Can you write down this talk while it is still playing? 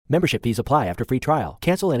Membership fees apply after free trial.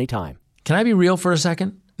 Cancel anytime. Can I be real for a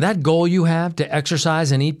second? That goal you have to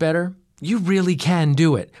exercise and eat better, you really can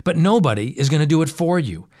do it. But nobody is going to do it for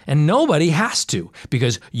you. And nobody has to,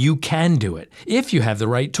 because you can do it if you have the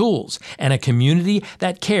right tools and a community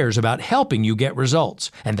that cares about helping you get results.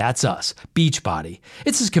 And that's us, Beachbody.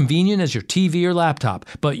 It's as convenient as your TV or laptop,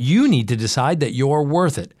 but you need to decide that you're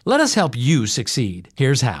worth it. Let us help you succeed.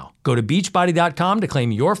 Here's how. Go to beachbody.com to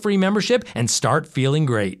claim your free membership and start feeling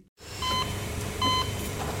great.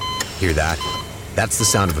 Hear that? That's the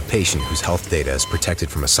sound of a patient whose health data is protected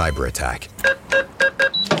from a cyber attack.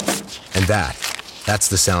 And that's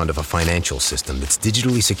the sound of a financial system that's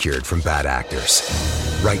digitally secured from bad actors.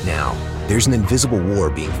 Right now, there's an invisible war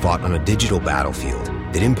being fought on a digital battlefield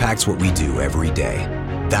that impacts what we do every day.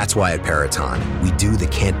 That's why at Peraton, we do the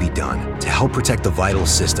can't be done to help protect the vital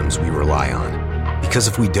systems we rely on. Because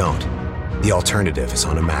if we don't, the alternative is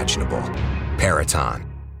unimaginable. Peraton.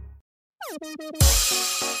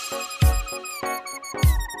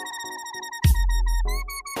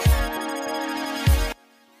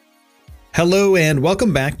 Hello and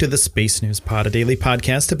welcome back to the Space News Pod, a daily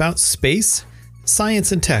podcast about space,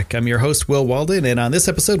 science, and tech. I'm your host, Will Walden, and on this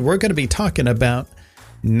episode, we're going to be talking about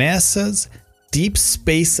NASA's Deep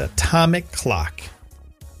Space Atomic Clock.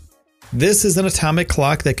 This is an atomic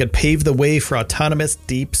clock that could pave the way for autonomous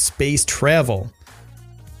deep space travel,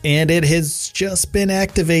 and it has just been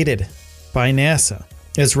activated by NASA.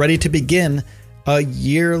 It's ready to begin a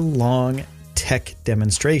year-long tech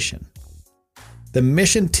demonstration. The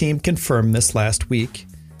mission team confirmed this last week.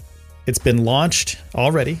 It's been launched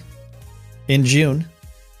already in June,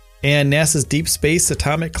 and NASA's Deep Space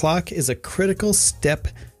Atomic Clock is a critical step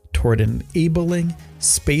toward enabling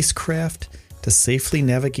spacecraft to safely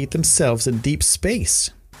navigate themselves in deep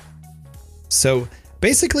space. So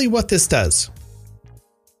basically what this does,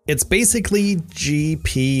 it's basically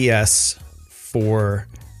GPS for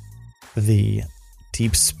the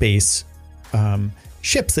deep space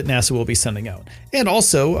ships that NASA will be sending out, and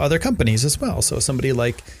also other companies as well. So somebody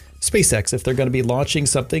like SpaceX, if they're going to be launching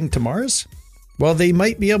something to Mars, well, they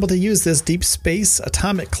might be able to use this Deep Space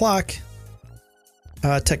Atomic Clock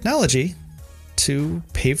technology to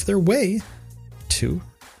pave their way to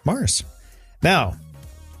Mars. Now,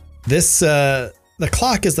 the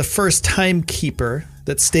clock is the first timekeeper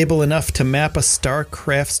that's stable enough to map a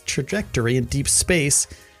starcraft's trajectory in deep space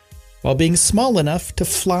while being small enough to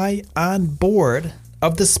fly on board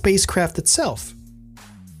of the spacecraft itself.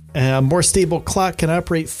 A more stable clock can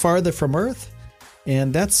operate farther from Earth,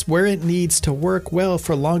 and that's where it needs to work well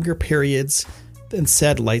for longer periods than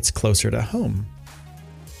satellites closer to home.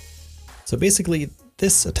 So basically,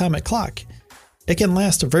 this atomic clock, it can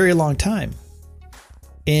last a very long time.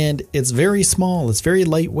 And it's very small, it's very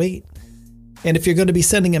lightweight. And if you're going to be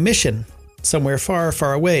sending a mission somewhere far,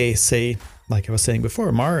 far away, say, like I was saying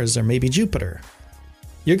before, Mars or maybe Jupiter,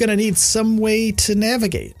 you're going to need some way to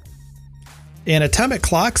navigate. And atomic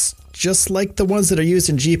clocks, just like the ones that are used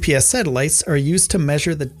in GPS satellites, are used to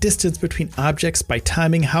measure the distance between objects by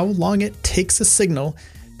timing how long it takes a signal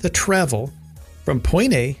to travel from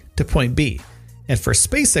point A to point B. And for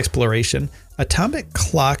space exploration, atomic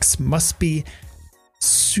clocks must be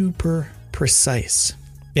super precise.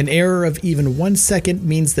 An error of even 1 second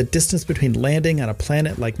means the distance between landing on a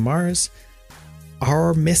planet like Mars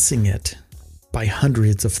are missing it by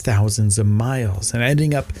hundreds of thousands of miles and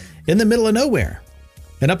ending up in the middle of nowhere.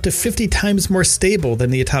 And up to 50 times more stable than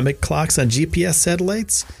the atomic clocks on GPS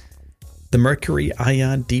satellites, the Mercury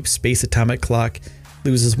Ion Deep Space Atomic Clock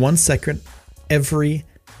loses 1 second every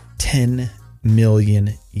 10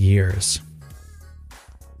 million years.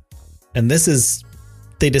 And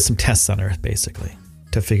they did some tests on Earth basically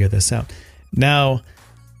to figure this out. Now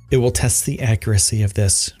it will test the accuracy of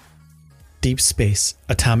this deep space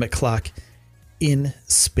atomic clock in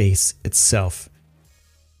space itself.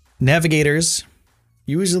 Navigators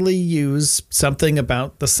usually use something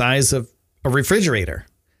about the size of a refrigerator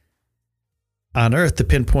on Earth to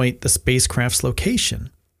pinpoint the spacecraft's location.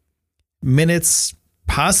 Minutes,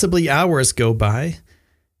 possibly hours go by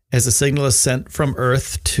as a signal is sent from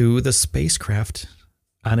Earth to the spacecraft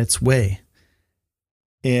on its way.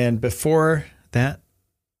 And before that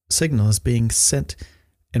signal is being sent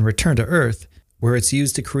and returned to Earth, where it's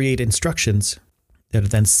used to create instructions that are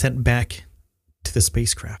then sent back to the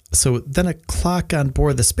spacecraft. So then a clock on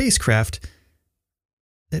board the spacecraft,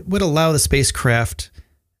 it would allow the spacecraft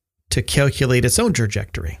to calculate its own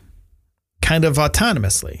trajectory, kind of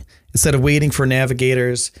autonomously, instead of waiting for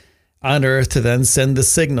navigators on Earth to then send the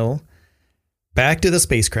signal back to the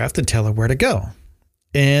spacecraft and tell it where to go.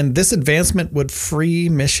 And this advancement would free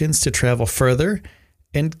missions to travel further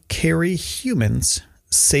and carry humans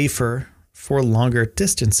safer for longer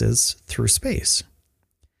distances through space.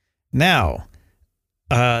 Now,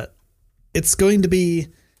 it's going to be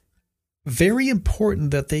very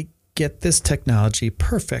important that they get this technology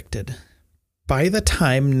perfected by the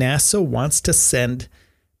time NASA wants to send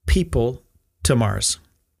people to Mars.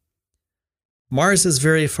 Mars is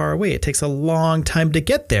very far away. It takes a long time to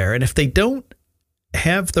get there. And if they don't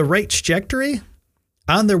have the right trajectory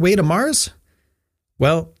on their way to Mars,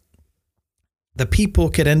 well, the people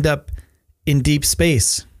could end up in deep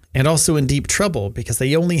space and also in deep trouble because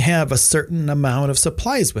they only have a certain amount of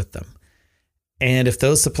supplies with them. And if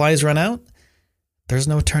those supplies run out, there's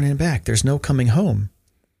no turning back. There's no coming home.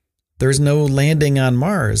 There's no landing on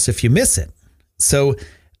Mars if you miss it. So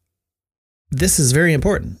this is very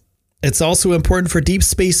important. It's also important for deep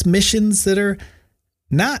space missions that are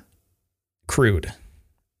not crewed.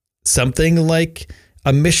 Something like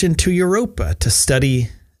a mission to Europa to study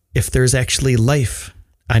if there's actually life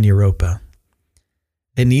on Europa.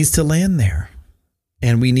 It needs to land there.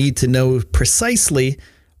 And we need to know precisely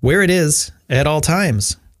where it is at all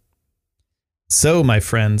times. So, my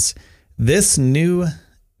friends, this new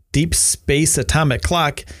deep space atomic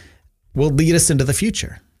clock will lead us into the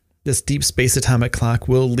future. This deep space atomic clock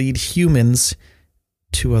will lead humans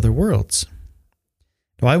to other worlds.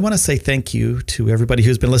 Now, I want to say thank you to everybody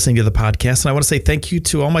who's been listening to the podcast, and I want to say thank you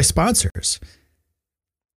to all my sponsors.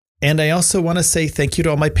 And I also want to say thank you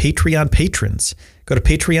to all my Patreon patrons. Go to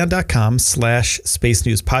patreon.com/Space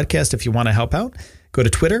News Podcast if you want to help out. Go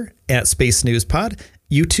to Twitter @Space News Pod,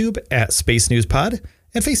 YouTube @Space News Pod,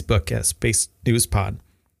 and Facebook @Space News Pod.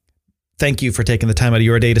 Thank you for taking the time out of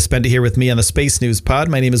your day to spend it here with me on the Space News Pod.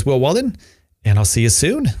 My name is Will Walden, and I'll see you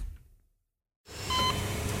soon.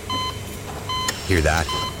 Hear that?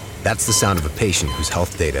 That's the sound of a patient whose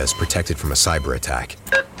health data is protected from a cyber attack.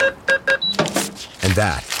 And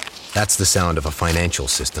that's the sound of a financial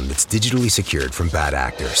system that's digitally secured from bad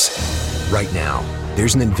actors. Right now,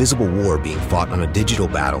 there's an invisible war being fought on a digital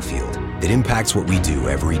battlefield that impacts what we do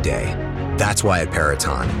every day. That's why at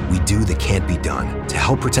Peraton, we do the can't be done to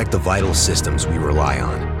help protect the vital systems we rely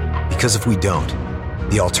on. Because if we don't,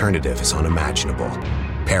 the alternative is unimaginable.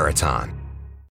 Peraton.